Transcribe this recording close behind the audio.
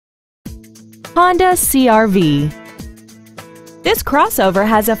Honda CR-V. This crossover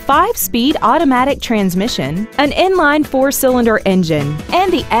has a 5-speed automatic transmission, an inline 4-cylinder engine,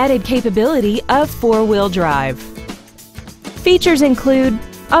 and the added capability of 4-wheel drive. Features include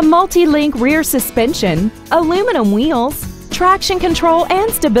a multi-link rear suspension, aluminum wheels, traction control and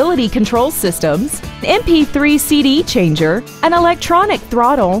stability control systems, MP3 CD changer, an electronic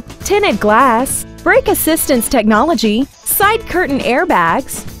throttle, tinted glass, brake assistance technology, side curtain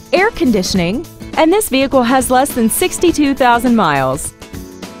airbags, air conditioning, and this vehicle has less than 62,000 miles.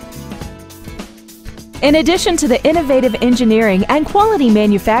 In addition to the innovative engineering and quality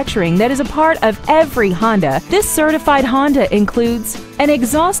manufacturing that is a part of every Honda, this certified Honda includes an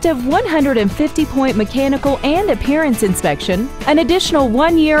exhaustive 150-point mechanical and appearance inspection, an additional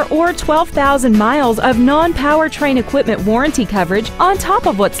 1-year or 12,000 miles of non-powertrain equipment warranty coverage on top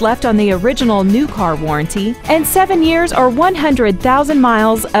of what's left on the original new car warranty, and 7 years or 100,000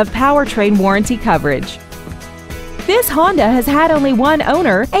 miles of powertrain warranty coverage. This Honda has had only one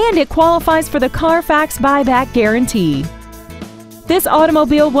owner and it qualifies for the Carfax buyback guarantee. This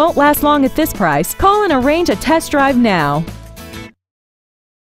automobile won't last long at this price. Call and arrange a test drive now.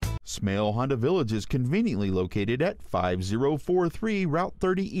 Smail Honda Village is conveniently located at 5043 Route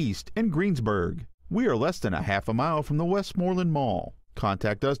 30 East in Greensburg. We are less than a half a mile from the Westmoreland Mall.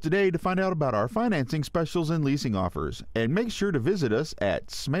 Contact us today to find out about our financing specials and leasing offers, and make sure to visit us at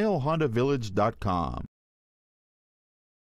SmailHondaVillage.com.